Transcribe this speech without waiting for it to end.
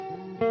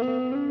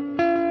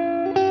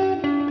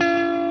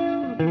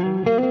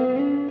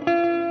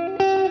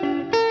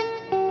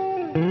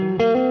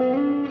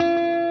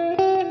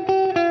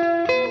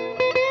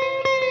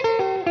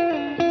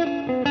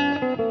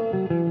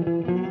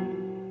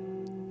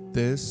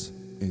This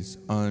is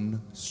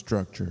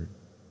Unstructured.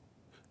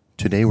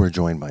 Today we're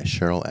joined by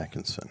Sharyl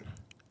Attkisson.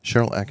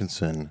 Sharyl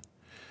Attkisson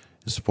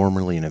is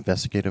formerly an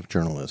investigative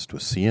journalist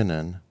with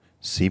CNN,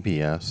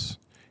 CBS,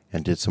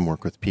 and did some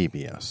work with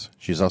PBS.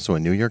 She's also a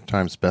New York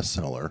Times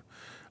bestseller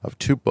of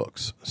 2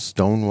 books,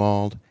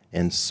 Stonewalled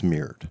and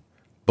Smeared.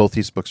 Both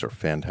these books are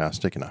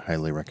fantastic and I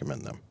highly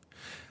recommend them.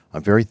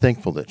 I'm very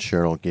thankful that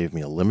Sharyl gave me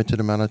a limited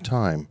amount of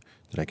time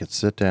that I could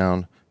sit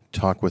down,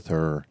 talk with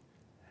her,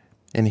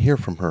 and hear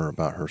from her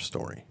about her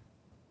story.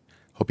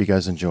 Hope you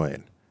guys enjoy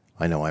it.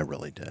 I know I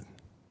really did.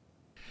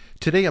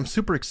 Today I'm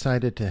super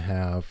excited to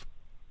have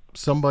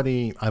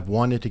somebody I've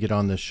wanted to get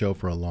on this show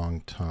for a long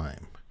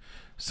time.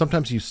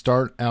 Sometimes you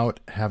start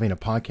out having a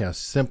podcast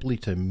simply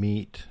to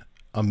meet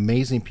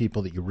amazing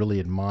people that you really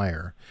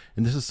admire.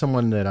 And this is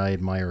someone that I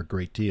admire a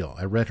great deal.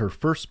 I read her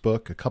first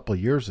book a couple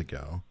of years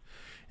ago,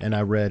 and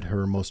I read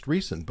her most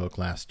recent book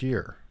last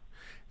year.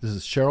 This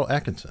is Sharyl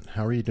Attkisson.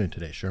 How are you doing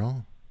today,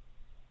 Sharyl?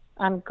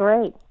 I'm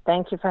great.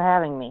 Thank you for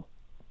having me.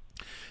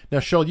 Now,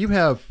 Sharyl, you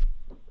have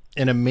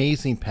an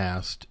amazing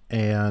past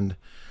and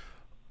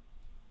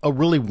a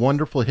really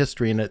wonderful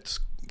history, and it's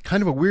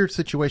kind of a weird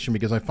situation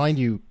because I find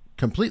you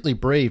completely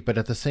brave, but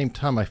at the same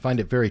time, I find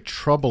it very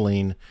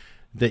troubling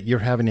that you're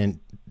having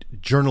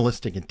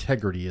journalistic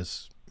integrity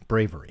is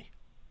bravery.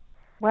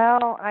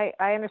 Well,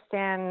 I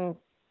understand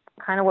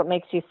kind of what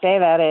makes you say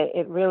that.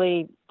 It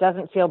really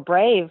doesn't feel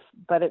brave,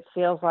 but it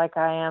feels like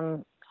I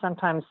am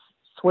sometimes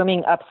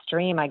swimming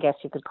upstream, I guess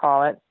you could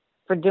call it,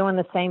 for doing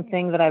the same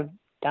thing that I've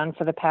done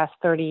for the past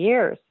 30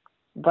 years.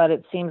 But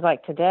it seems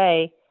like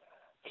today,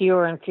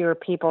 fewer and fewer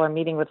people are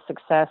meeting with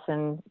success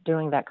in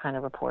doing that kind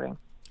of reporting.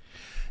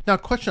 Now, a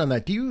question on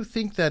that. Do you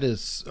think that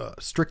is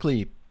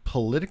strictly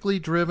politically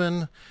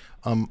driven?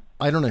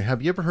 I don't know.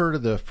 Have you ever heard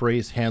of the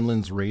phrase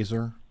Hanlon's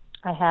razor?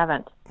 I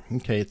haven't.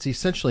 Okay. It's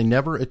essentially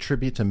never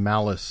attribute to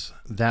malice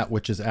that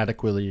which is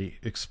adequately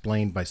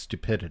explained by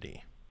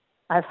stupidity.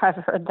 I've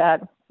heard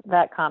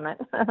that comment.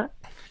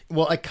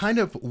 Well, I kind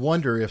of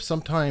wonder if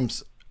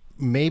sometimes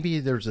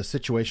maybe there's a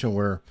situation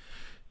where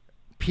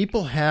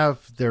people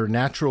have their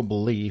natural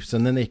beliefs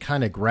and then they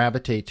kind of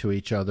gravitate to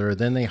each other,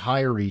 then they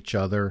hire each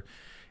other,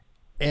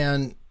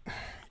 and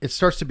it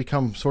starts to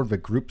become sort of a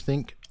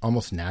groupthink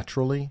almost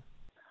naturally.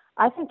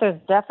 I think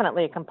there's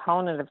definitely a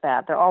component of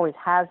that. There always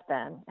has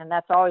been, and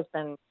that's always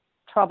been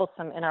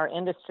troublesome in our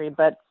industry,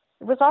 but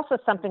it was also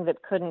something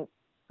that couldn't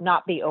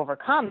not be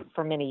overcome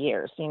for many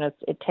years. You know,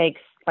 it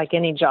takes, like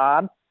any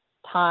job,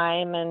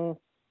 time and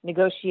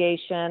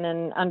negotiation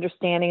and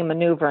understanding and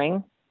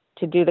maneuvering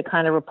to do the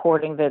kind of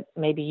reporting that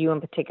maybe you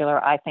in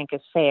particular I think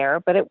is fair,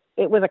 but it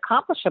was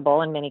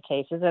accomplishable in many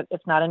cases,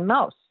 if not in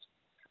most.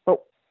 But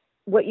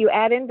what you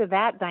add into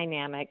that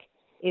dynamic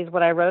is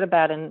what I wrote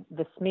about in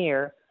The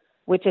Smear,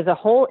 which is a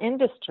whole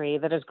industry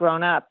that has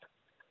grown up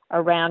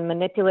around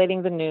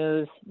manipulating the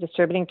news,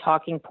 distributing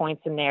talking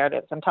points and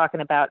narratives. I'm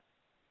talking about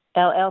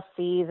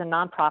LLCs and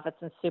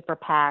nonprofits and super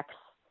PACs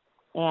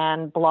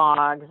and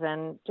blogs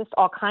and just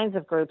all kinds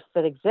of groups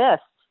that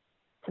exist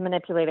to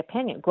manipulate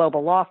opinion,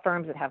 global law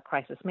firms that have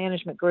crisis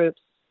management groups.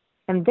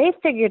 And they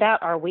figured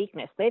out our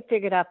weakness. They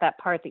figured out that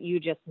part that you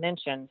just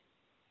mentioned,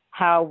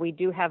 how we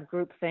do have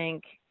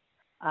groupthink,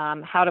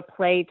 how to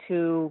play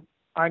to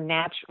our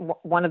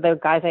one of the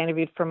guys I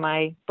interviewed for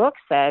my book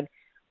said,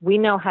 we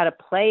know how to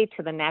play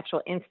to the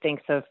natural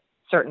instincts of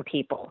certain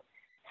people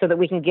so that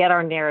we can get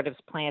our narratives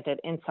planted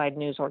inside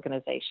news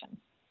organizations.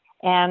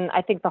 And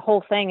I think the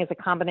whole thing is a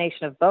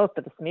combination of both,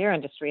 but the smear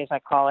industry, as I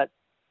call it,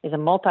 is a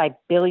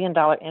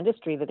multi-billion-dollar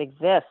industry that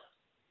exists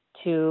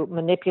to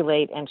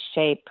manipulate and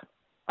shape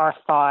our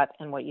thought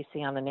and what you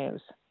see on the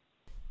news.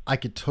 I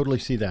could totally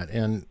see that.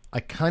 And I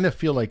kind of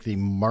feel like the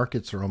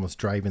markets are almost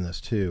driving this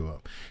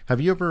too.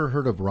 Have you ever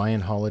heard of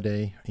Ryan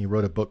Holiday? He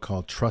wrote a book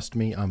called Trust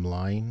Me, I'm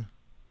Lying.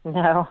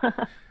 No.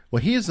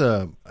 Well, he is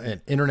an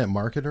internet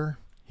marketer.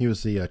 He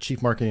was the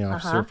chief marketing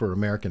officer for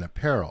American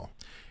Apparel.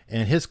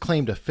 And his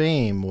claim to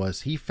fame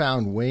was he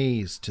found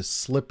ways to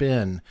slip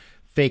in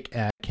fake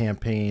ad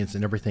campaigns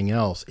and everything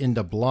else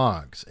into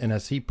blogs. And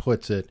as he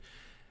puts it,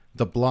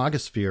 the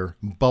blogosphere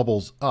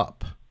bubbles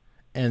up.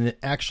 And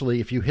actually,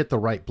 if you hit the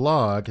right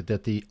blog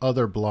that the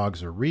other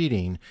blogs are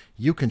reading,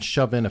 you can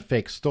shove in a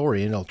fake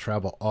story and it'll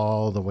travel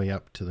all the way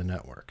up to the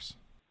networks.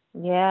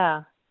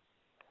 Yeah.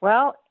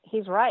 Well,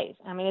 he's right.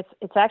 I mean,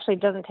 it's actually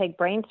doesn't take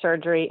brain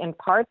surgery, in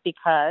part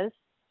because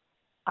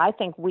I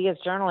think we as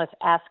journalists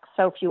ask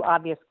so few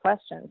obvious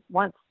questions.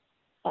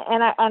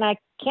 And I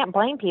can't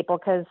blame people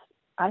because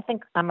I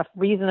think I'm a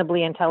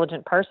reasonably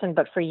intelligent person,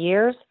 but for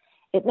years,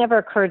 it never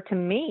occurred to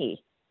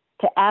me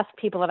to ask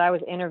people that I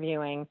was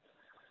interviewing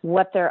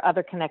what their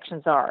other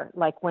connections are.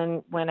 Like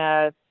when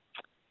a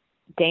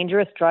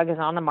dangerous drug is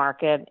on the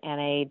market and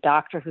a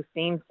doctor who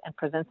seems and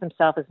presents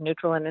himself as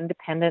neutral and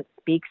independent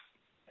speaks,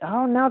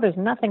 oh no, there's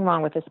nothing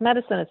wrong with this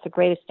medicine. It's the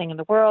greatest thing in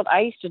the world. I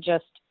used to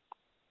just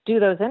do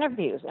those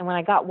interviews. And when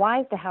I got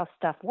wise to how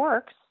stuff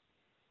works,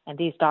 and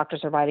these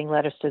doctors are writing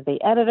letters to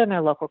the editor in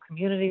their local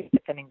community,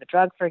 defending the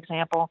drug, for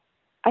example,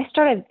 I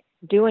started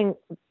doing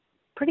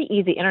pretty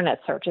easy internet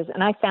searches,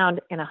 and I found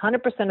in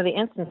 100% of the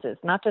instances,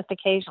 not just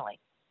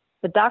occasionally,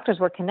 the doctors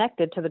were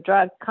connected to the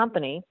drug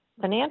company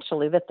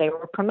financially that they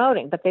were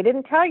promoting, but they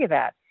didn't tell you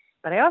that.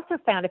 But I also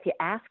found if you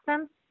ask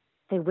them,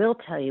 they will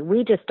tell you.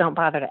 We just don't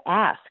bother to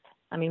ask.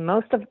 I mean,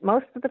 most of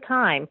the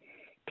time,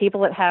 people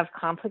that have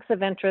conflicts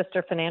of interest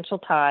or financial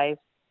ties,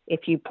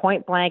 if you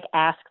point blank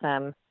ask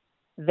them,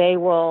 they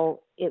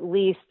will at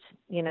least,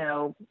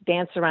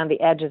 dance around the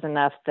edges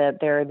enough that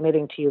they're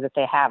admitting to you that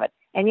they have it.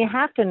 And you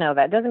have to know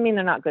that. Doesn't mean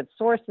they're not good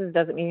sources,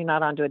 doesn't mean you're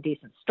not onto a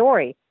decent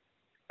story.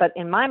 But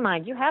in my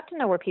mind, you have to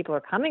know where people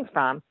are coming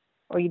from,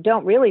 or you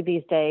don't really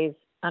these days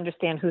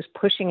understand who's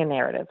pushing a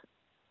narrative.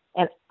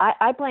 And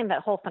I blame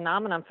that whole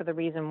phenomenon for the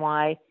reason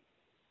why,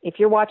 if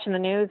you're watching the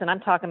news, and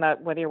I'm talking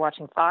about whether you're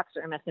watching Fox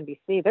or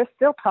MSNBC, they're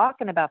still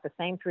talking about the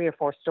same 3 or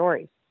 4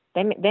 stories.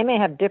 They may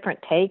have different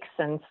takes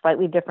and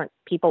slightly different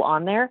people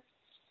on there,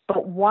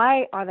 but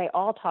why are they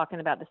all talking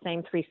about the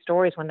same 3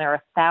 stories when there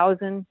are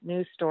 1,000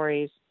 news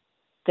stories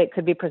that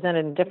could be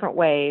presented in different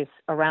ways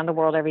around the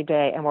world every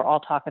day, and we're all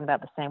talking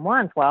about the same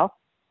ones? Well,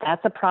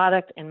 that's a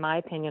product, in my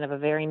opinion, of a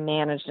very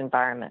managed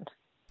environment.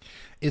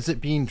 Is it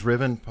being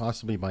driven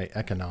possibly by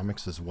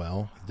economics as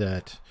well?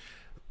 That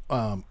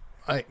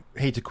I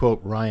hate to quote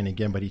Ryan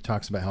again, but he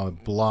talks about how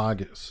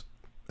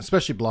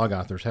especially blog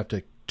authors, have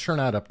to turn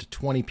out up to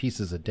 20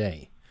 pieces a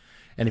day.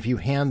 And if you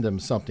hand them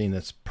something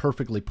that's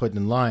perfectly put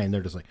in line,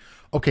 they're just like,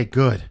 okay,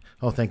 good.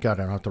 Oh, thank God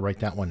I don't have to write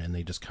that one. And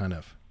they just kind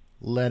of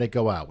let it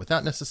go out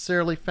without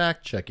necessarily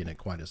fact checking it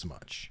quite as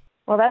much.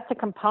 Well, that's a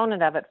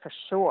component of it for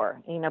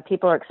sure.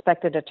 People are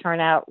expected to turn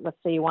out, let's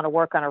say you want to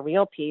work on a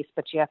real piece,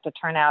 but you have to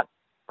turn out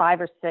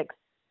 5 or 6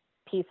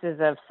 pieces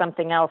of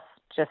something else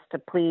just to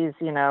please,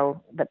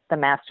 the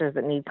masters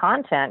that need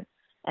content.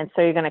 And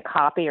so you're going to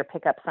copy or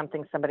pick up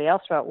something somebody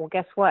else wrote. Well,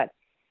 guess what?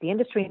 The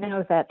industry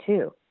knows that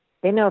too.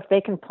 They know if they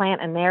can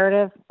plant a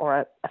narrative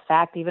or a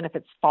fact, even if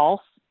it's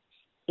false,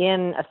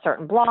 in a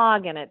certain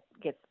blog and it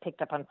gets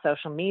picked up on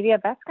social media,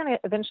 that's going to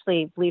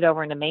eventually bleed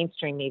over into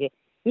mainstream media.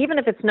 Even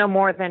if it's no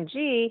more than,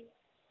 gee,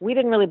 we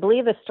didn't really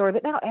believe this story,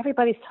 but now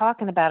everybody's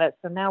talking about it.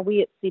 So now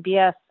we at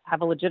CBS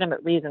have a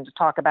legitimate reason to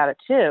talk about it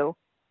too.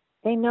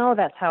 They know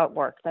that's how it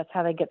works. That's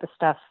how they get the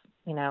stuff,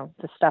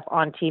 the stuff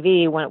on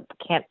TV when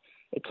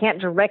it can't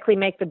directly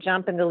make the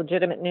jump into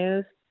legitimate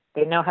news.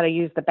 They know how to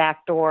use the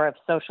back door of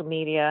social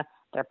media,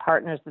 their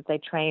partners that they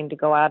train to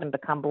go out and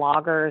become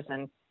bloggers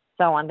and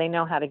so on. They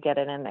know how to get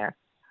it in there.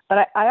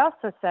 But I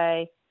also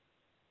say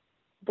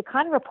the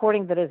kind of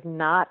reporting that is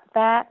not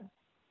that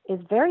is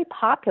very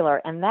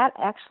popular, and that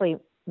actually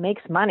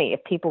makes money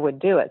if people would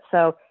do it.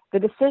 So the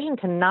decision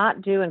to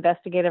not do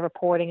investigative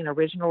reporting and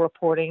original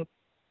reporting,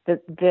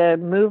 the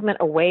movement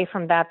away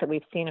from that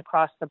we've seen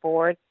across the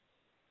board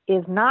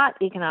is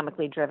not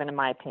economically driven, in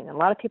my opinion. A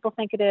lot of people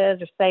think it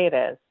is or say it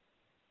is.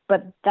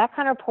 But that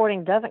kind of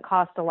reporting doesn't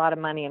cost a lot of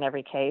money in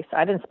every case.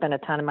 I didn't spend a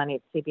ton of money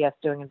at CBS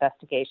doing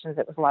investigations.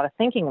 It was a lot of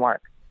thinking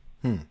work.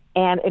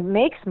 And it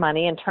makes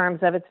money in terms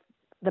of it's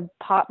the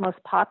most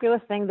popular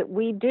thing that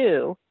we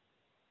do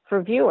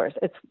for viewers.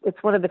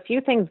 It's one of the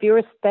few things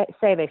viewers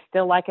say they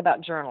still like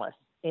about journalists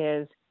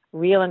is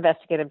real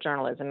investigative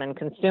journalism and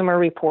consumer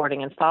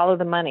reporting and follow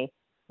the money.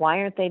 Why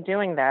aren't they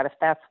doing that if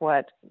that's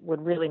what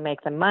would really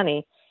make them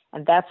money?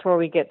 And that's where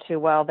we get to,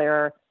 well, there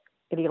are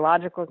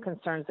ideological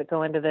concerns that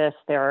go into this.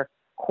 There are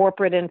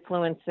corporate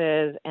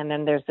influences, and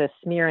then there's this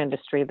smear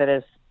industry that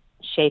is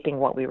shaping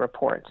what we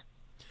report.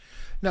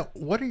 Now,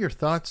 what are your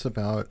thoughts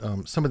about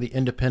some of the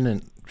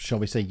independent, shall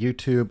we say,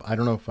 YouTube? I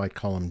don't know if I'd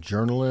call them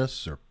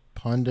journalists or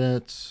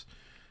pundits.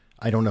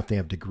 I don't know if they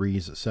have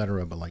degrees, et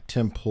cetera, but like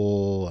Tim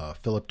Pool,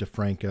 Philip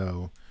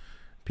DeFranco,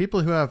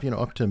 people who have,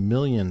 up to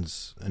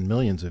millions and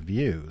millions of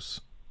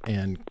views,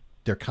 and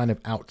they're kind of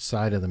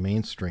outside of the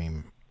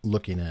mainstream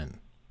looking in.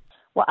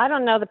 Well, I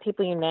don't know the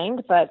people you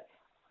named, but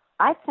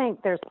I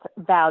think there's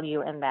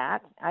value in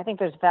that. I think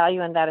there's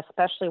value in that,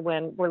 especially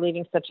when we're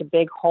leaving such a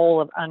big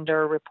hole of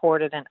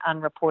underreported and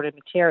unreported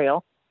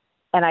material.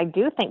 And I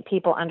do think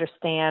people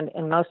understand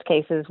in most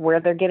cases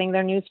where they're getting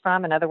their news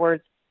from. In other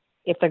words,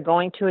 if they're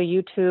going to a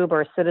YouTube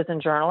or a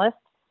citizen journalist,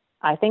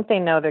 I think they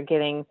know they're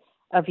getting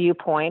a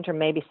viewpoint or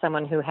maybe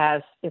someone who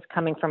is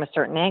coming from a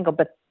certain angle,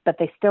 but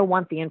they still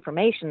want the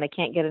information. They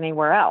can't get it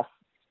anywhere else.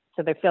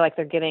 So they feel like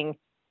they're getting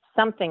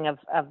something of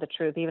the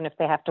truth, even if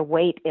they have to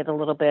wait it a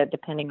little bit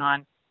depending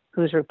on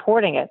who's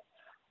reporting it.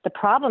 The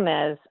problem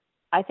is,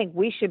 I think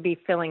we should be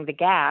filling the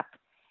gap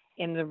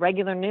in the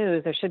regular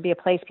news. There should be a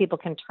place people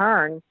can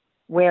turn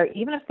where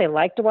even if they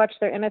like to watch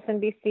their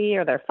MSNBC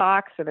or their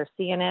Fox or their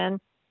CNN,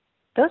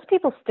 those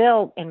people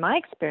still, in my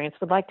experience,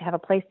 would like to have a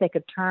place they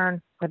could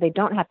turn where they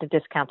don't have to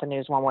discount the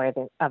news one way or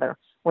the other,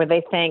 where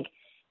they think,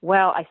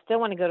 well, I still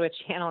want to go to a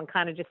channel and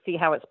kind of just see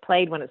how it's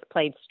played when it's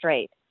played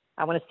straight.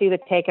 I want to see the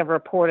take of a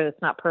reporter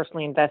that's not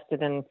personally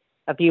invested in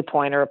a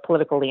viewpoint or a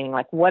political leaning.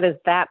 Like, what is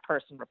that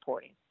person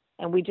reporting?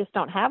 And we just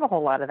don't have a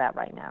whole lot of that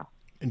right now.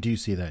 And do you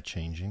see that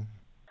changing?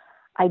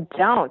 I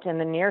don't in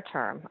the near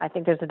term. I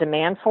think there's a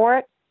demand for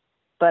it,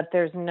 but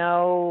there's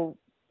no,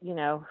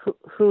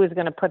 who is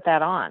going to put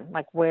that on?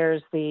 Like,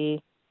 where's the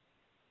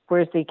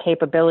where's the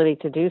capability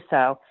to do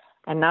so?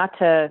 And not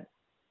to,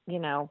 you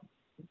know,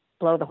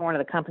 blow the horn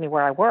of the company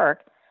where I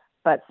work,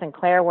 but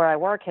Sinclair, where I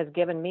work, has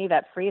given me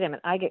that freedom.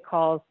 And I get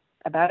calls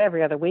about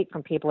every other week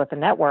from people at the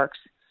networks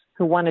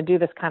who want to do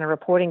this kind of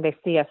reporting they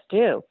see us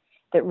do.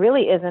 That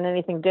really isn't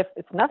anything different.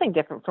 It's nothing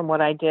different from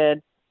what I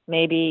did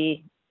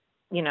maybe,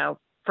 you know,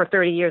 for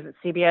 30 years at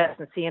CBS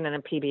and CNN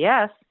and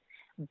PBS,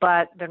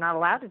 but they're not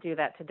allowed to do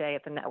that today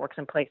at the networks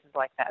and places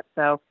like that.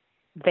 So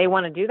they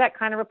want to do that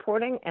kind of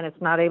reporting, and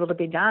it's not able to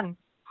be done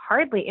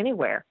hardly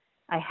anywhere.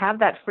 I have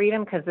that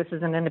freedom because this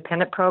is an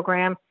independent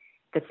program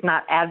that's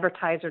not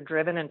advertiser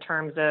driven in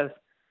terms of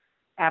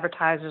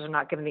advertisers are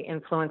not given the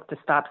influence to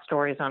stop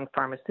stories on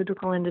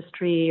pharmaceutical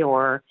industry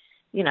or,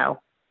 you know,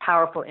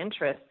 powerful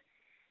interests.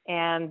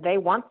 And they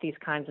want these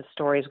kinds of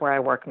stories where I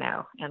work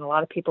now. And a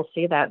lot of people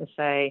see that and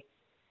say,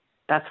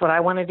 that's what I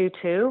want to do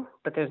too,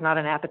 but there's not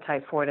an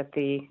appetite for it at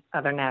the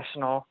other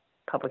national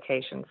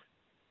publications.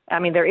 I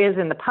mean, there is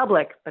in the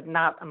public, but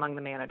not among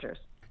the managers.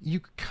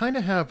 You kind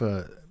of have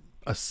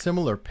a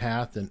similar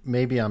path, and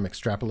maybe I'm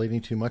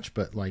extrapolating too much,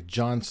 but like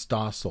John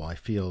Stossel, I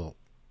feel,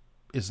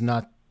 is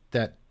not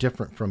that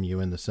different from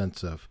you in the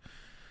sense of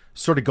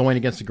sort of going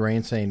against the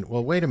grain, saying,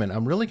 well, wait a minute,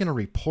 I'm really going to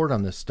report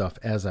on this stuff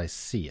as I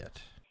see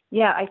it.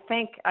 Yeah, I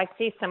think I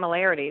see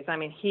similarities. I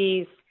mean,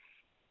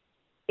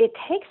 it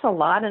takes a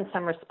lot in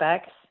some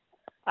respects,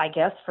 I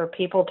guess, for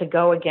people to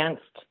go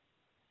against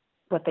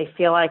what they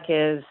feel like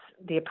is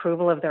the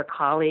approval of their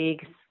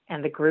colleagues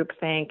and the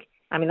groupthink.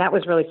 I mean, that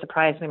was really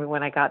surprising to me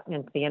when I got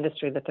into the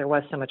industry that there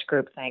was so much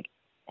groupthink.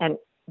 And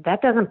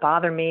that doesn't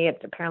bother me.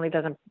 It apparently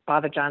doesn't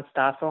bother John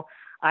Stossel.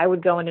 I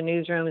would go into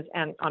newsrooms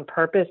and on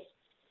purpose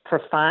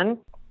for fun,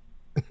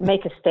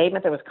 make a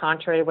statement that was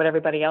contrary to what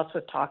everybody else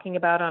was talking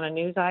about on a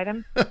news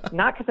item.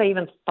 Not because I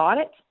even thought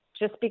it,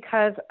 just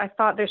because I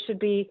thought there should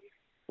be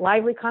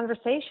lively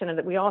conversation and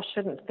that we all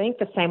shouldn't think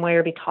the same way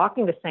or be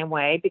talking the same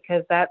way,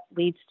 because that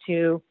leads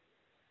to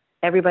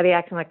everybody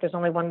acting like there's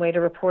only one way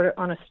to report it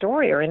on a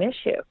story or an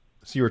issue.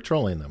 So you were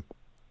trolling them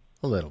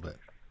a little bit.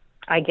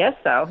 I guess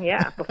so,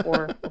 yeah,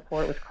 before it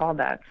was called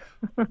that.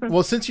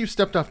 Well, since you've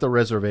stepped off the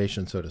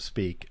reservation, so to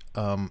speak,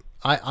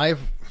 I've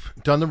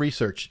done the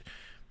research.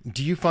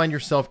 Do you find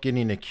yourself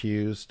getting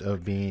accused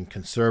of being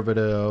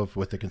conservative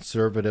with the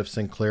conservative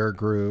Sinclair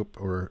group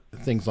or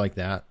things like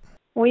that?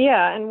 Well,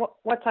 yeah, and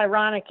what's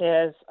ironic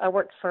is I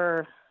worked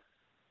for,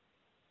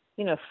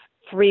 you know,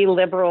 3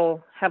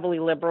 heavily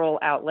liberal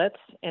outlets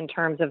in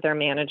terms of their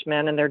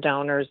management and their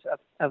donors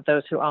of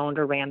those who owned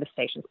or ran the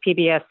stations,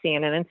 PBS,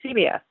 CNN, and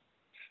CBS.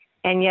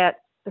 And yet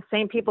the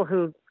same people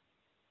who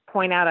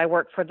point out I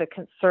work for the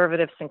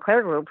conservative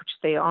Sinclair group, which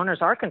the owners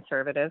are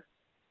conservative,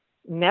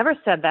 never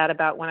said that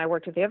about when I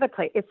worked at the other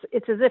place.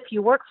 It's as if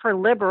you work for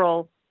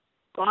liberal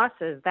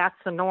bosses, that's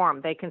the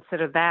norm. They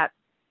consider that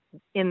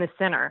in the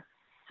center.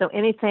 So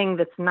anything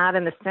that's not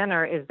in the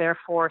center is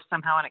therefore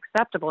somehow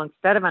unacceptable,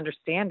 instead of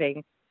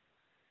understanding,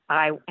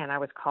 I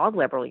was called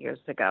liberal years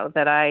ago,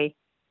 that I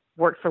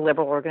worked for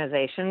liberal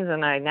organizations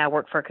and I now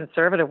work for a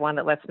conservative one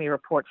that lets me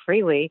report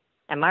freely,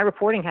 and my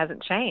reporting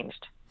hasn't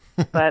changed.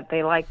 But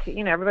they like to,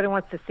 you know, everybody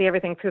wants to see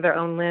everything through their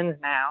own lens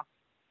now.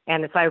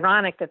 And it's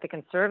ironic that the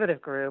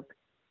conservative group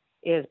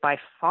is by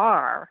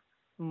far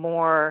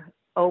more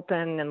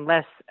open and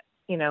less,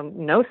 you know,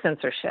 no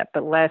censorship,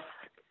 but less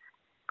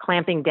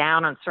clamping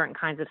down on certain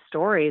kinds of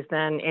stories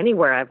than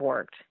anywhere I've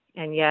worked.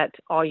 And yet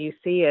all you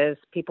see is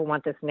people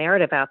want this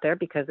narrative out there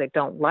because they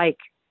don't like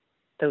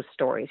those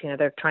stories. You know,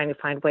 they're trying to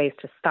find ways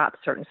to stop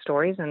certain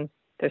stories, and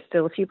there's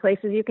still a few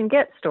places you can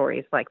get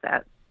stories like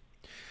that.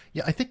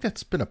 Yeah, I think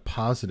that's been a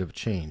positive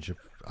change.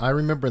 I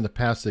remember in the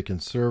past, the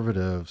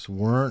conservatives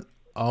weren't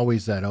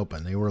always that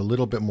open. They were a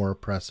little bit more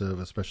oppressive,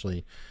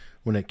 especially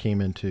when it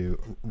came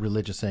into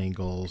religious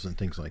angles and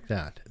things like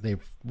that.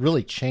 They've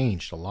really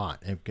changed a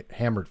lot and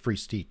hammered free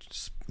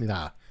speech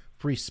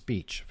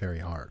very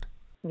hard.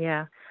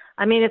 Yeah.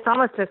 I mean, it's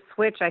almost a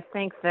switch. I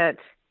think that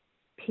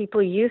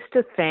people used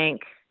to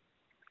think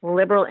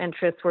liberal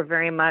interests were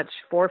very much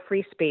for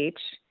free speech.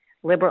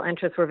 Liberal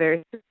interests were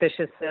very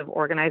suspicious of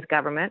organized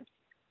government.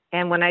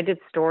 And when I did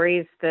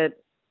stories that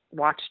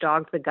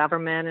watchdogged the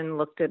government and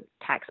looked at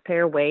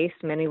taxpayer waste,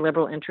 many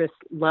liberal interests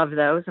loved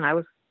those. And I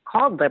was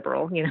called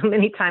liberal, you know,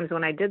 many times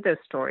when I did those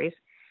stories.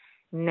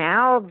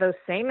 Now those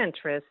same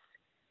interests,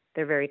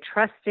 they're very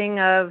trusting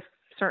of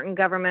certain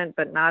government,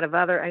 but not of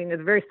other. I mean,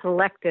 they're very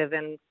selective,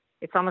 and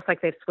it's almost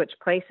like they've switched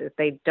places.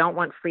 They don't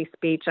want free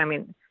speech. I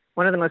mean,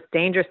 one of the most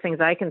dangerous things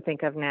I can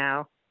think of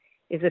now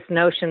is this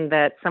notion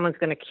that someone's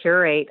going to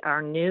curate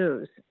our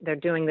news. They're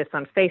doing this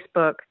on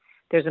Facebook.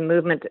 There's a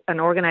movement, an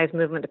organized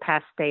movement to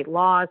pass state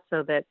laws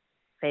so that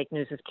fake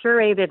news is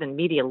curated and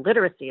media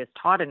literacy is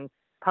taught in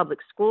public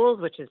schools,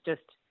 which is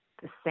just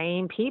the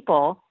same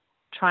people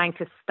trying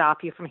to stop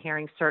you from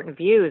hearing certain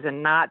views,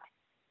 and not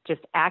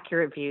just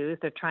accurate views.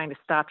 They're trying to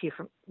stop you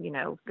from,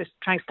 they're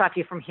trying to stop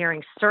you from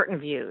hearing certain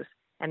views.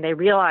 And they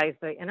realize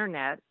the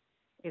internet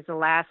is the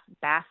last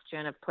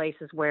bastion of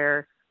places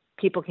where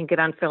people can get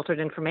unfiltered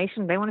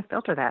information. They want to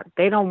filter that.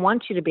 They don't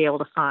want you to be able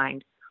to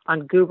find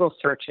on Google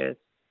searches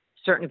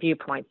certain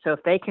viewpoints. So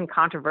if they can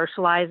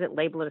controversialize it,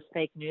 label it as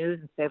fake news,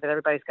 and say that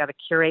everybody's got to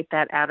curate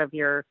that out of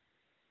your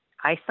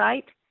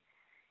eyesight,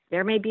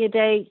 there may be a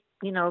day,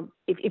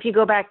 if you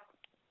go back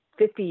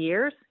 50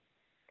 years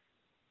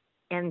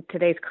in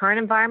today's current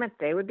environment,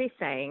 they would be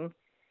saying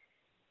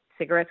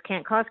cigarettes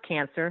can't cause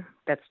cancer.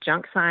 That's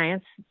junk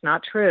science. It's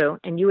not true.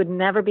 And you would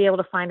never be able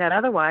to find out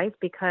otherwise,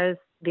 because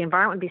the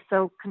environment would be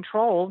so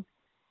controlled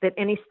that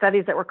any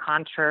studies that were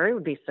contrary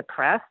would be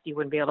suppressed. You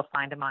wouldn't be able to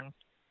find them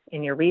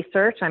in your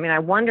research. I mean, I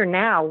wonder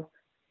now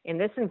in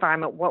this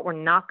environment what we're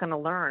not going to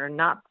learn or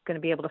not going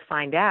to be able to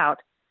find out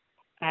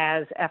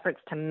as efforts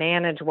to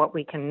manage what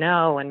we can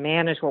know and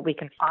manage what we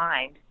can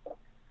find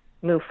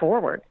move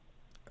forward.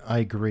 I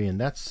agree, and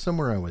that's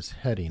somewhere I was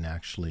heading,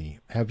 actually.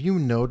 Have you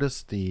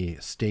noticed the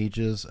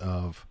stages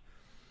of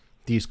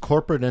these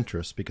corporate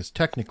interests? Because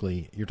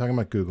technically, you're talking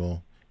about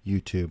Google,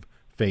 YouTube,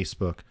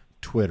 Facebook,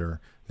 Twitter.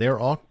 They're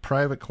all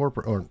private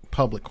corporate or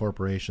public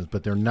corporations,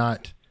 but they're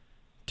not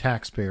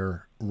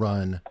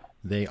taxpayer-run.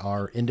 They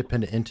are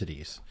independent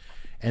entities,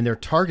 and they're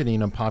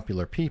targeting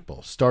unpopular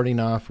people, starting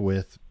off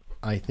with,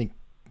 I think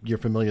you're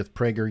familiar with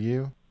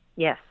PragerU?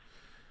 Yes.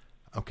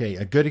 Okay,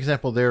 a good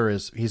example there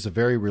is he's a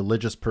very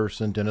religious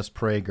person, Dennis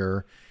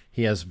Prager.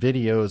 He has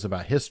videos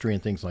about history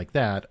and things like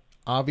that.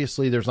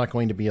 Obviously, there's not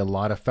going to be a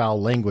lot of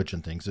foul language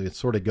and things. It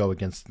sort of go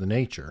against the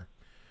nature.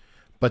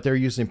 But they're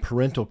using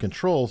parental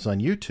controls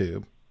on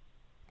YouTube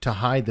to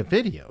hide the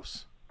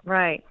videos.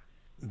 Right.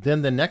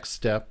 Then the next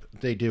step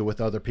they do with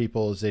other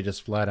people is they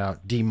just flat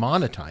out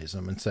demonetize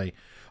them and say,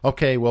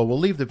 okay, well, we'll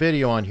leave the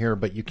video on here,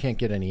 but you can't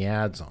get any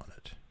ads on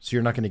it. So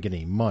you're not going to get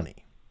any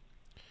money.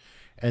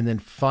 And then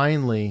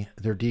finally,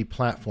 they're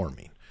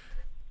deplatforming.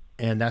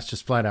 And that's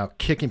just flat out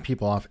kicking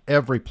people off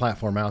every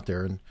platform out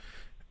there. And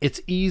it's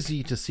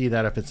easy to see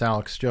that if it's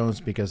Alex Jones,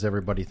 because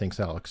everybody thinks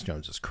Alex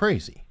Jones is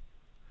crazy.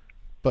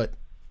 But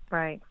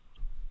right,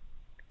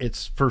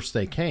 it's first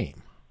they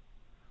came.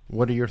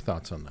 What are your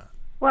thoughts on that?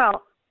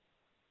 Well,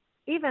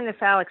 even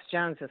if Alex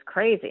Jones is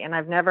crazy, and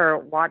I've never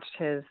watched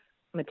his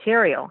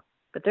material,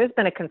 but there's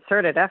been a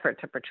concerted effort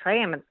to portray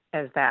him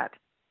as that.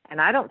 And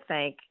I don't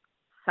think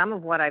some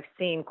of what I've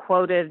seen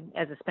quoted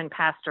as it's been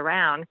passed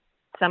around,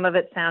 some of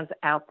it sounds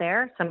out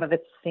there. Some of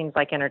it seems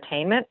like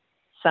entertainment.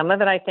 Some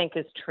of it I think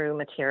is true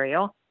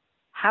material.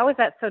 How is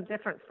that so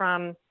different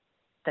from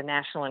the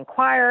National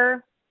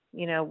Enquirer?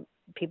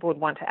 People would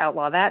want to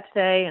outlaw that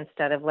today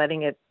instead of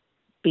letting it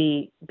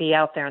be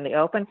out there in the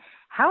open.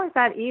 How is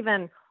that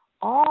even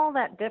all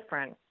that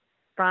different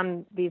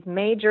from these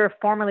major,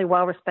 formerly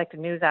well-respected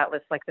news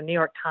outlets like the New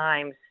York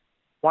Times,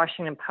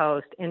 Washington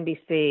Post,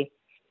 NBC,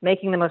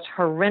 making the most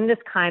horrendous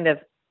kind of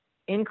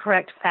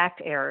incorrect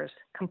fact errors,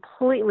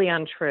 completely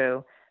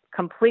untrue,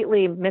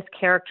 completely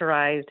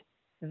mischaracterized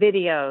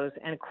videos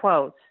and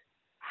quotes?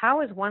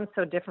 How is one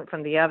so different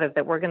from the other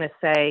that we're going to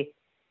say,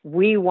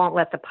 we won't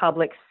let the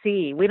public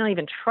see? We don't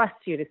even trust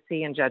you to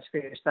see and judge for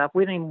yourself.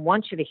 We don't even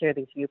want you to hear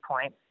these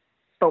viewpoints.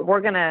 But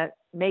we're going to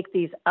make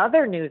these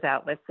other news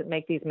outlets that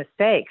make these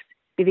mistakes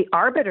be the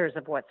arbiters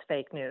of what's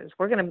fake news.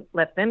 We're going to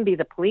let them be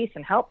the police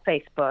and help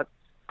Facebook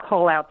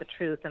cull out the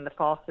truth and the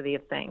falsity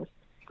of things.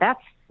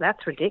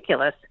 That's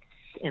ridiculous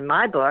in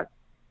my book.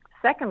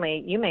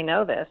 Secondly, you may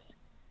know this,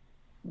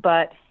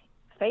 but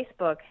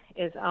Google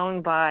is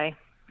owned by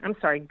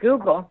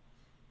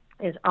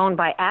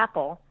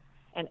Apple,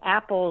 and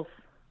Apple's,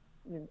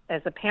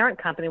 as a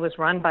parent company, was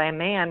run by a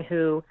man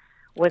who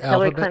was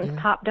Hillary Clinton's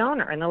top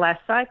donor in the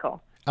last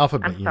cycle.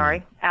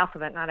 Alphabet.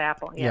 Alphabet, not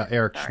Apple. Yeah,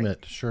 Eric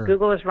Schmidt, sure.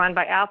 Google is run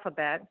by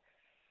Alphabet,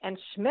 and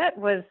Schmidt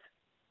was,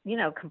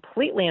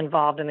 completely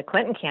involved in the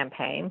Clinton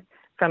campaign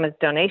from his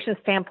donation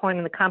standpoint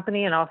in the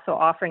company and also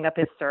offering up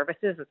his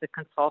services as a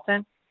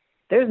consultant.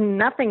 There's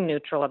nothing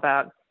neutral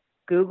about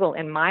Google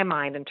in my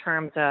mind in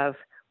terms of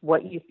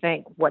what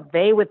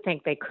they would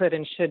think they could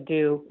and should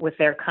do with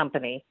their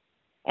company.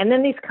 And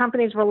then these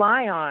companies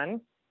rely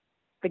on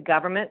the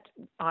government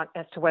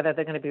as to whether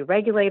they're going to be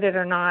regulated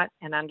or not.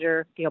 And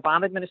under the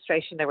Obama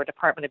administration, there were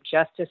Department of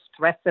Justice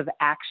threats of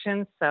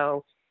action.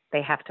 So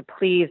they have to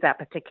please that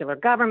particular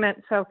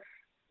government. So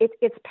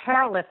it's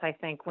perilous, I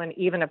think, when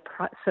even a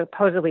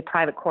supposedly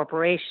private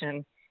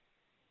corporation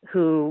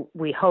who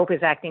we hope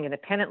is acting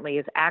independently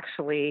is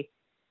actually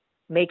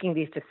making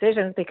these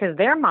decisions, because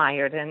they're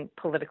mired in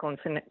political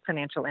and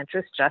financial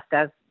interests just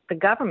as the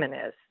government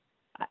is.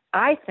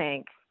 I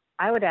think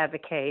I would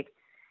advocate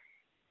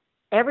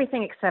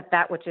everything except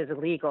that which is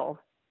illegal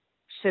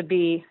should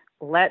be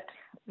let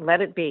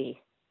it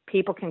be.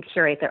 People can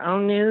curate their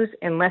own news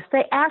unless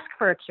they ask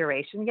for a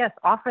curation. Yes,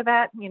 offer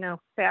that,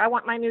 say, I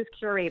want my news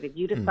curated.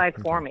 You decide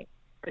for me.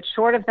 But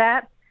short of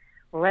that,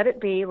 let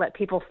it be. Let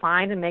people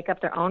find and make up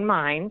their own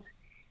minds.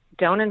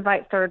 Don't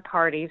invite third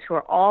parties who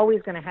are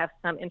always going to have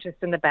some interest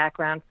in the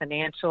background,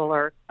 financial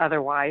or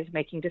otherwise,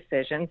 making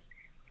decisions.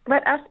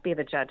 Let us be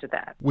the judge of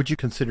that. Would you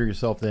consider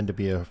yourself then to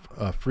be a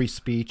free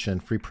speech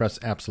and free press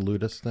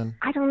absolutist then?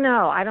 I don't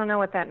know. I don't know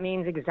what that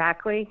means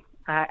exactly.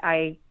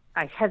 I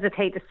I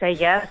hesitate to say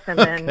yes, and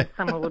then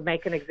someone would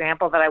make an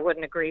example that I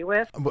wouldn't agree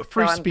with. But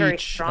free so I'm very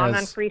speech strong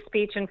on free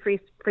speech and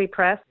free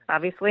press,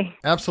 obviously.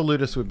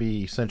 Absolutist would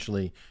be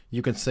essentially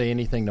you can say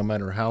anything no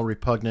matter how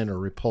repugnant or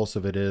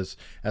repulsive it is,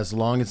 as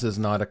long as it's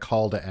not a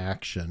call to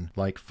action,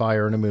 like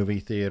fire in a movie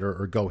theater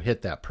or go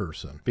hit that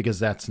person, because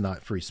that's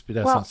not free speech.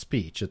 That's not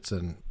speech. It's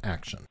an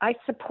action. I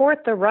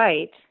support the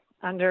right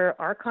under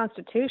our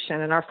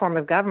Constitution and our form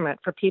of government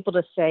for people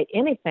to say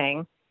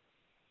anything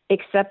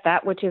except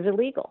that which is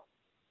illegal.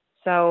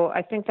 So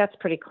I think that's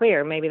pretty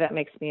clear. Maybe that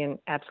makes me an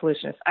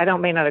absolutionist.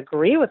 May not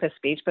agree with the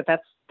speech, but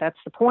that's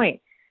the point.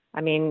 I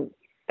mean,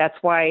 that's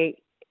why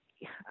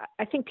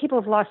I think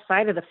people have lost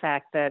sight of the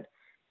fact that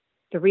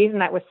the reason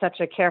that was such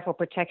a careful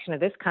protection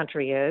of this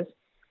country is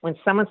when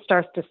someone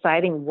starts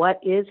deciding what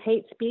is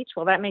hate speech,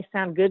 well, that may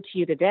sound good to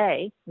you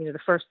today, the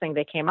first thing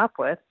they came up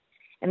with.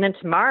 And then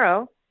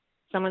tomorrow,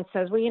 someone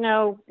says, well,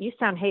 you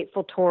sound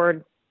hateful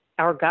toward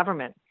our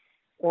government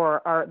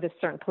or this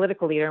certain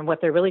political leader, and what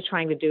they're really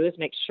trying to do is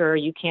make sure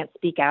you can't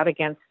speak out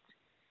against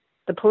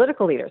the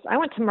political leaders. I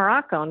went to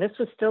Morocco, and this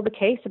was still the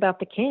case about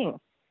the king,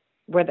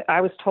 where I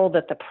was told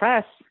that the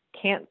press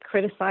can't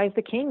criticize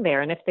the king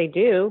there, and if they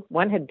do,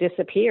 one had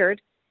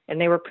disappeared, and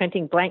they were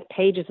printing blank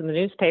pages in the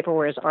newspaper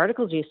where his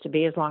articles used to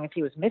be as long as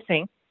he was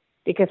missing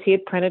because he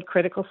had printed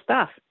critical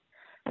stuff.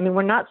 I mean,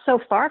 we're not so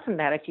far from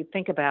that if you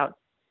think about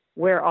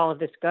where all of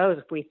this goes,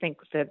 if we think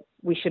that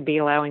we should be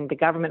allowing the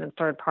government and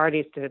third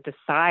parties to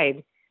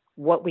decide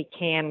what we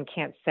can and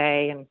can't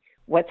say and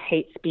what's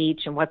hate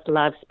speech and what's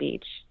love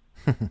speech.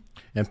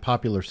 And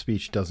popular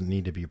speech doesn't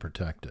need to be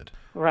protected.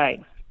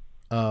 Right.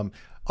 On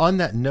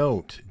that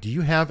note, do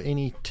you have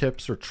any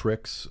tips or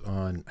tricks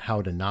on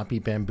how to not be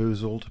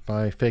bamboozled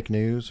by fake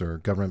news or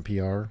government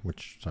PR,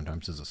 which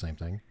sometimes is the same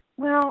thing?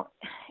 Well,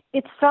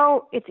 it's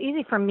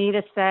easy for me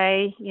to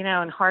say,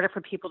 and harder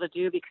for people to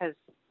do because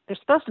they're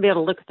supposed to be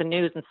able to look at the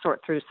news and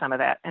sort through some of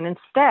that. And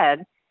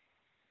instead,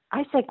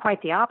 I say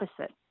quite the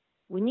opposite.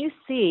 When you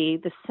see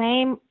the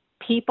same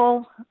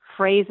people,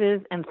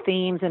 phrases, and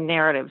themes and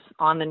narratives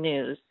on the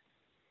news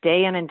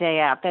day in and day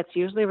out, that's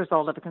usually a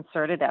result of a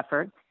concerted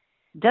effort.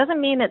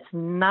 Doesn't mean it's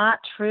not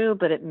true,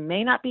 but it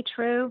may not be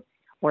true,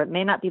 or it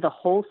may not be the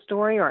whole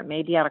story, or it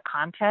may be out of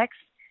context.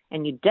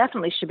 And you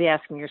definitely should be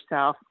asking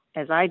yourself,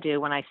 as I do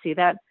when I see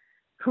that,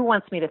 who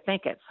wants me to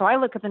think it? So I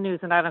look at the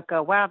news and I don't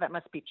go, wow, that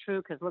must be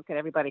true because look at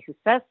everybody who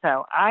says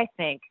so. I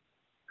think,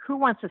 who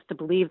wants us to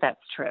believe that's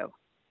true?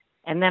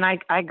 And then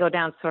I go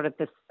down sort of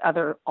this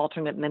other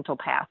alternate mental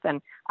path.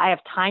 And I have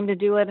time to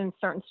do it in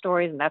certain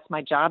stories, and that's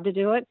my job to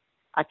do it.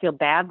 I feel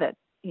bad that,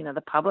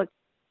 the public,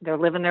 they're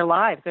living their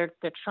lives. They're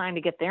trying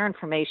to get their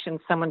information.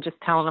 Someone just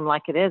telling them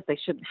like it is. They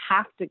shouldn't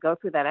have to go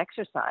through that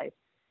exercise.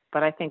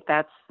 But I think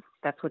that's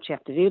what you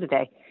have to do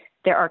today.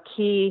 There are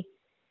key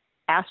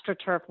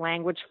AstroTurf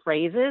language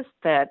phrases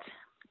that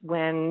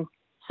when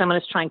someone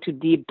is trying to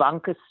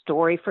debunk a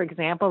story, for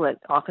example, it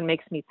often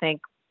makes me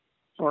think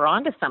we're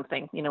onto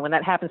something. When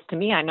that happens to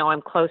me, I know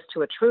I'm close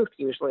to a truth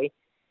usually.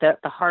 The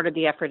harder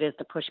the effort is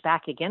to push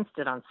back against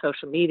it on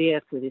social media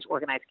through these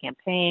organized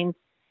campaigns.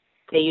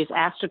 They use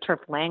AstroTurf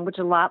language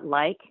a lot,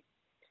 like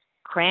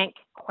crank,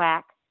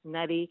 quack,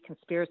 nutty,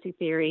 conspiracy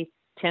theory,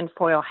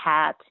 tinfoil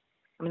hat.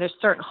 I mean, there's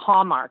certain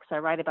hallmarks. I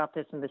write about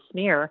this in The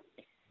Smear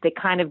that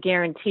kind of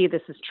guarantee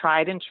this is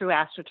tried and true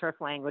AstroTurf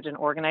language, an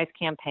organized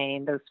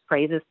campaign. Those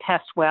phrases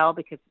test well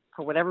because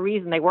for whatever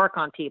reason they work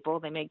on people.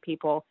 They make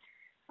people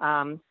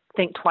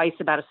think twice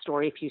about a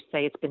story if you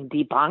say it's been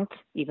debunked,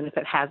 even if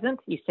it hasn't.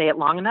 You say it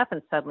long enough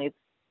and suddenly it's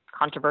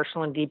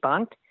controversial and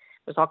debunked.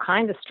 There's all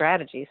kinds of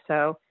strategies.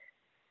 So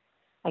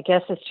I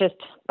guess it's just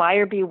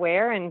buyer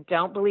beware and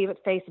don't believe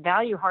at face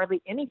value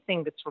hardly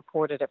anything that's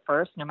reported at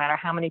first, no matter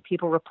how many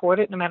people report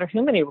it, no matter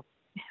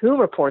who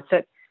reports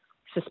it.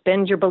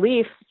 Suspend your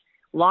belief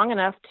long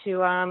enough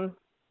to,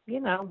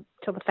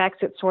 till the facts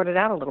get sorted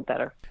out a little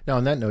better. Now,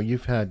 on that note,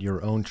 you've had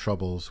your own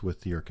troubles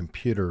with your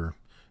computer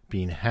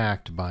being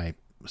hacked by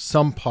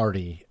some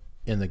party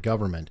in the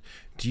government.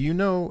 Do you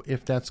know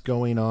if that's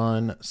going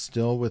on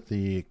still with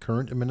the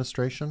current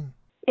administration?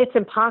 It's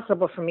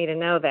impossible for me to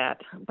know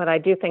that, but I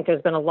do think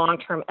there's been a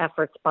long-term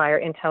efforts by our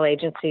intel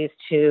agencies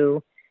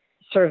to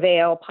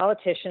surveil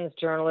politicians,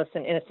 journalists,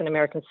 and innocent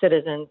American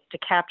citizens to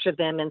capture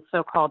them in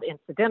so-called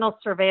incidental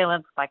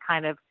surveillance by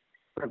kind of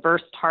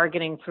reverse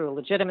targeting through a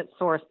legitimate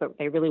source, but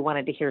they really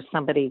wanted to hear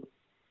somebody,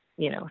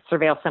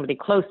 surveil somebody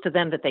close to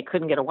them that they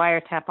couldn't get a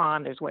wiretap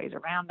on. There's ways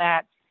around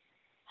that.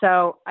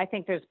 So I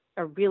think there's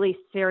a really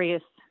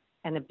serious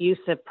and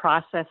abusive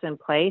process in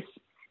place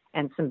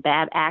and some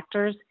bad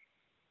actors.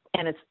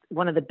 And it's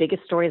one of the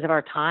biggest stories of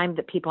our time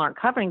that people aren't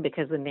covering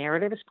because the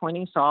narrative is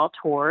pointing us all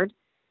toward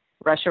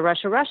Russia,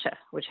 Russia, Russia,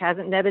 which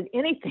hasn't netted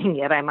anything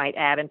yet, I might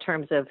add, in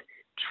terms of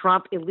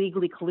Trump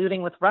illegally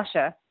colluding with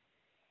Russia.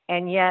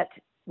 And yet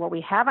what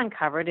we have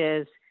uncovered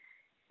is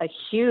a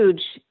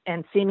huge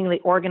and seemingly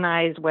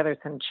organized, whether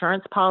it's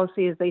insurance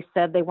policies they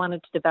said they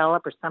wanted to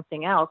develop or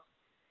something else,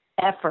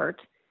 effort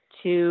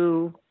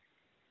to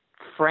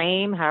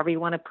frame, however you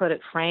want to put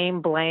it,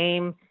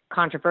 blame,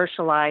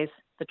 controversialize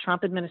the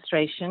Trump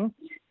administration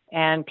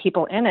and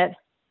people in it,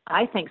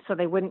 I think, so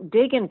they wouldn't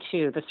dig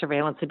into the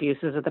surveillance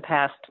abuses of the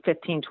past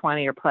 15,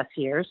 20 or plus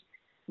years,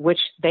 which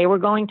they were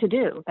going to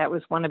do. That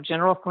was one of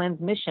General Flynn's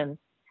missions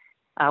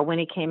when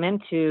he came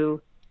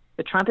into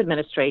the Trump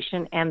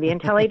administration, and the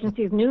intel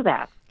agencies knew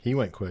that. He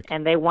went quick.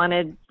 And they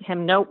wanted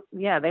him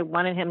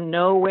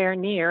nowhere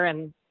near,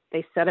 and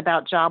they set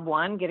about job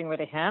one, getting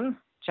rid of him,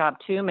 job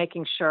two,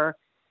 making sure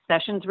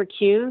Sessions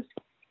recused.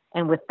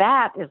 And with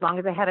that, as long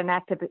as they had an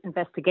active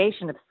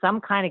investigation of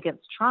some kind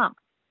against Trump,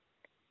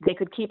 they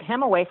could keep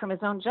him away from his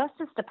own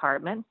Justice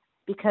Department,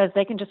 because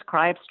they can just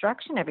cry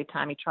obstruction every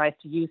time he tries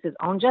to use his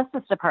own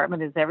Justice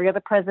Department, as every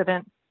other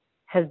president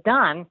has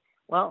done.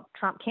 Well,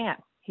 Trump can't.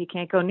 He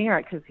can't go near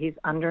it because he's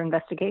under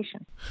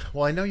investigation.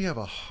 Well, I know you have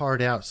a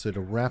hard out, so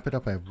to wrap it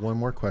up, I have one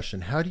more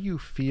question. How do you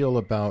feel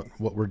about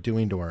what we're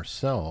doing to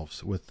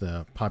ourselves with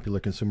the popular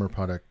consumer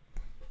product,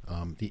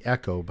 the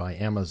Echo by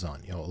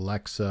Amazon,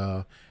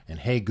 Alexa and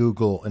Hey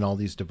Google and all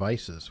these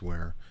devices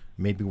where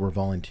maybe we're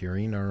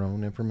volunteering our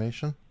own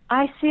information?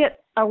 I see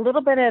it a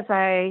little bit as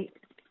I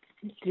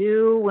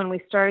do when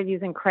we started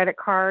using credit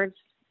cards.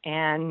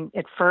 And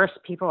at first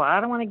people,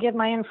 I don't want to give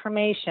my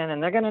information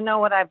and they're going to know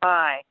what I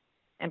buy.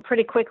 And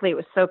pretty quickly it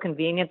was so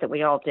convenient that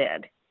we all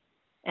did.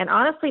 And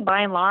honestly,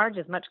 by and large,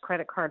 as much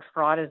credit card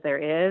fraud as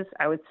there is,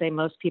 I would say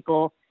most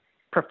people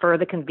prefer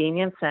the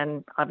convenience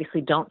and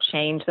obviously don't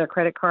change their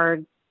credit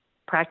card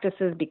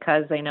practices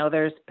because they know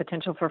there's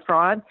potential for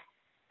fraud.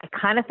 I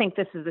kind of think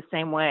this is the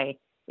same way.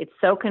 It's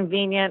so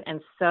convenient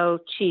and so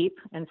cheap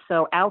and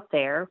so out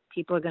there,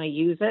 people are going to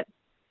use it.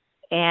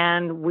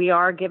 And we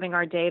are giving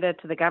our data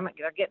to the government.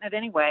 They're getting it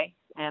anyway,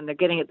 and they're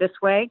getting it this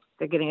way.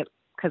 They're getting it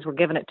because we're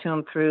giving it to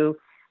them through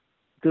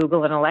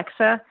Google and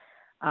Alexa.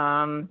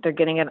 They're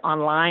getting it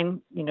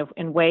online,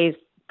 in ways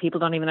people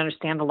don't even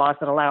understand the laws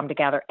that allow them to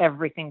gather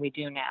everything we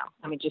do now.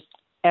 I mean, just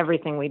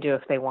everything we do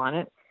if they want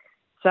it.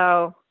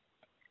 So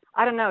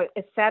I don't know.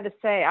 It's sad to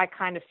say. I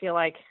kind of feel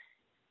like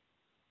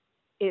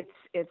it's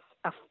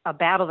a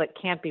battle that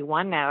can't be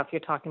won now if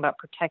you're talking about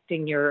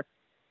protecting your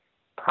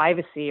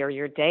privacy or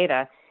your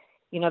data.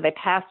 They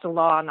passed a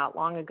law not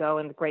long ago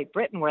in Great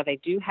Britain where they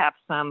do have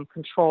some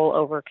control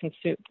over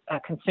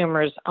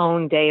consumers'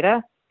 own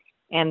data,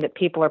 and that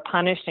people are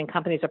punished and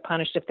companies are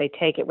punished if they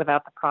take it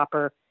without the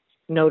proper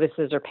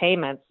notices or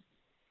payments.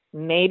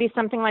 Maybe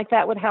something like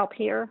that would help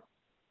here.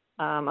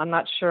 I'm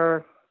not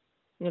sure.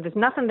 There's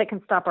nothing that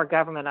can stop our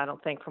government, I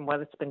don't think, from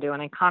what it's been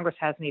doing. And Congress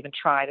hasn't even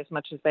tried, as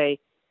much as they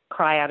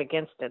cry out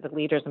against it. The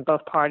leaders in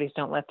both parties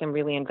don't let them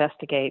really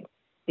investigate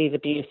these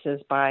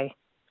abuses by,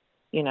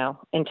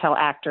 intel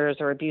actors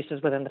or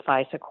abuses within the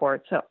FISA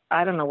court. So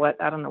I don't know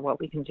what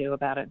we can do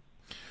about it.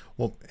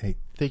 Well, hey,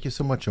 thank you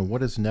so much. And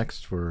what is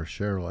next for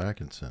Sharyl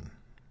Attkisson?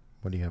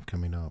 What do you have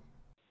coming up?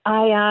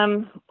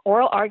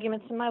 Oral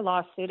arguments in my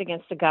lawsuit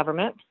against the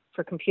government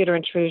for computer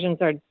intrusions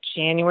are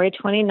January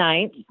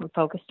 29th. I'm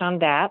focused on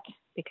that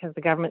because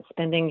the government's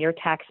spending your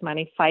tax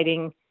money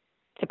fighting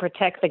to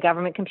protect the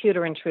government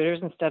computer intruders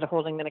instead of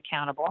holding them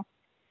accountable.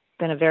 It's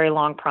been a very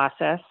long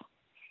process.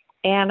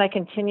 And I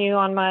continue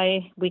on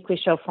my weekly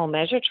show, Full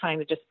Measure, trying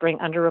to just bring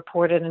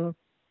underreported and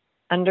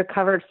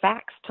undercovered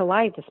facts to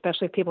light,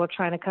 especially if people are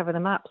trying to cover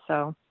them up.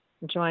 So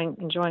enjoying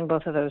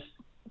both of those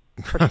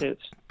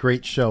pursuits.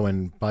 Great show.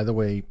 And by the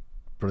way,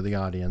 for the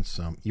audience,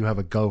 you have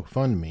a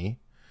GoFundMe.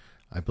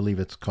 I believe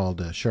it's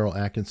called Sharyl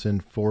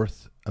Attkisson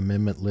Fourth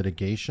Amendment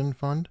Litigation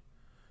Fund.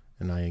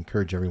 And I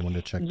encourage everyone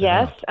to check that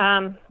out.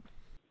 Yes.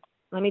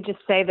 Let me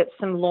just say that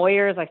some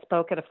lawyers, I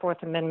spoke at a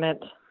Fourth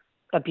Amendment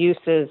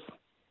abuses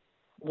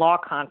law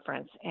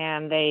conference,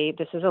 and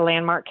this is a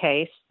landmark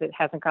case that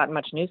hasn't gotten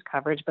much news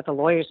coverage, but the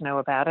lawyers know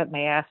about it. And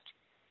they asked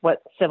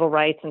what civil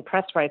rights and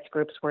press rights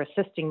groups were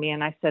assisting me,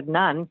 and I said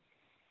none.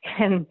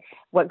 And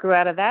what grew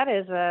out of that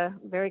is a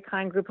very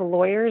kind group of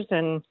lawyers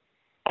and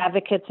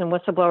advocates and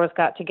whistleblowers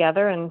got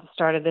together and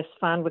started this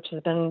fund, which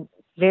has been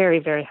very,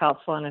 very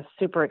helpful and a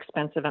super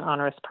expensive and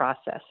onerous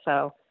process.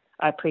 So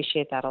I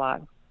appreciate that a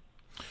lot.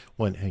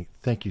 Well, hey,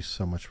 thank you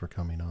so much for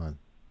coming on.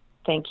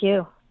 Thank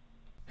you.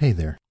 Hey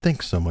there.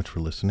 Thanks so much for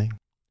listening.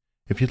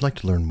 If you'd like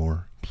to learn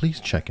more, please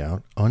check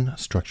out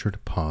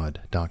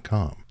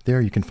unstructuredpod.com.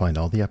 There you can find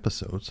all the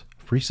episodes,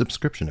 free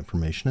subscription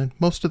information, and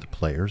most of the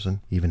players,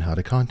 and even how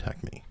to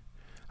contact me.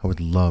 I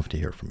would love to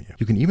hear from you.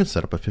 You can even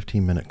set up a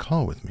 15-minute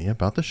call with me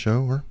about the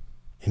show or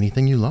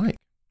anything you like.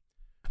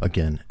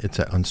 Again, it's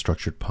at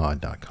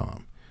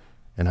unstructuredpod.com,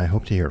 and I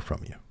hope to hear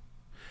from you.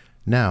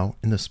 Now,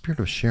 in the spirit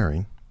of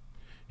sharing,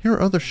 here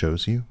are other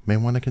shows you may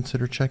want to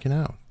consider checking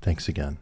out. Thanks again.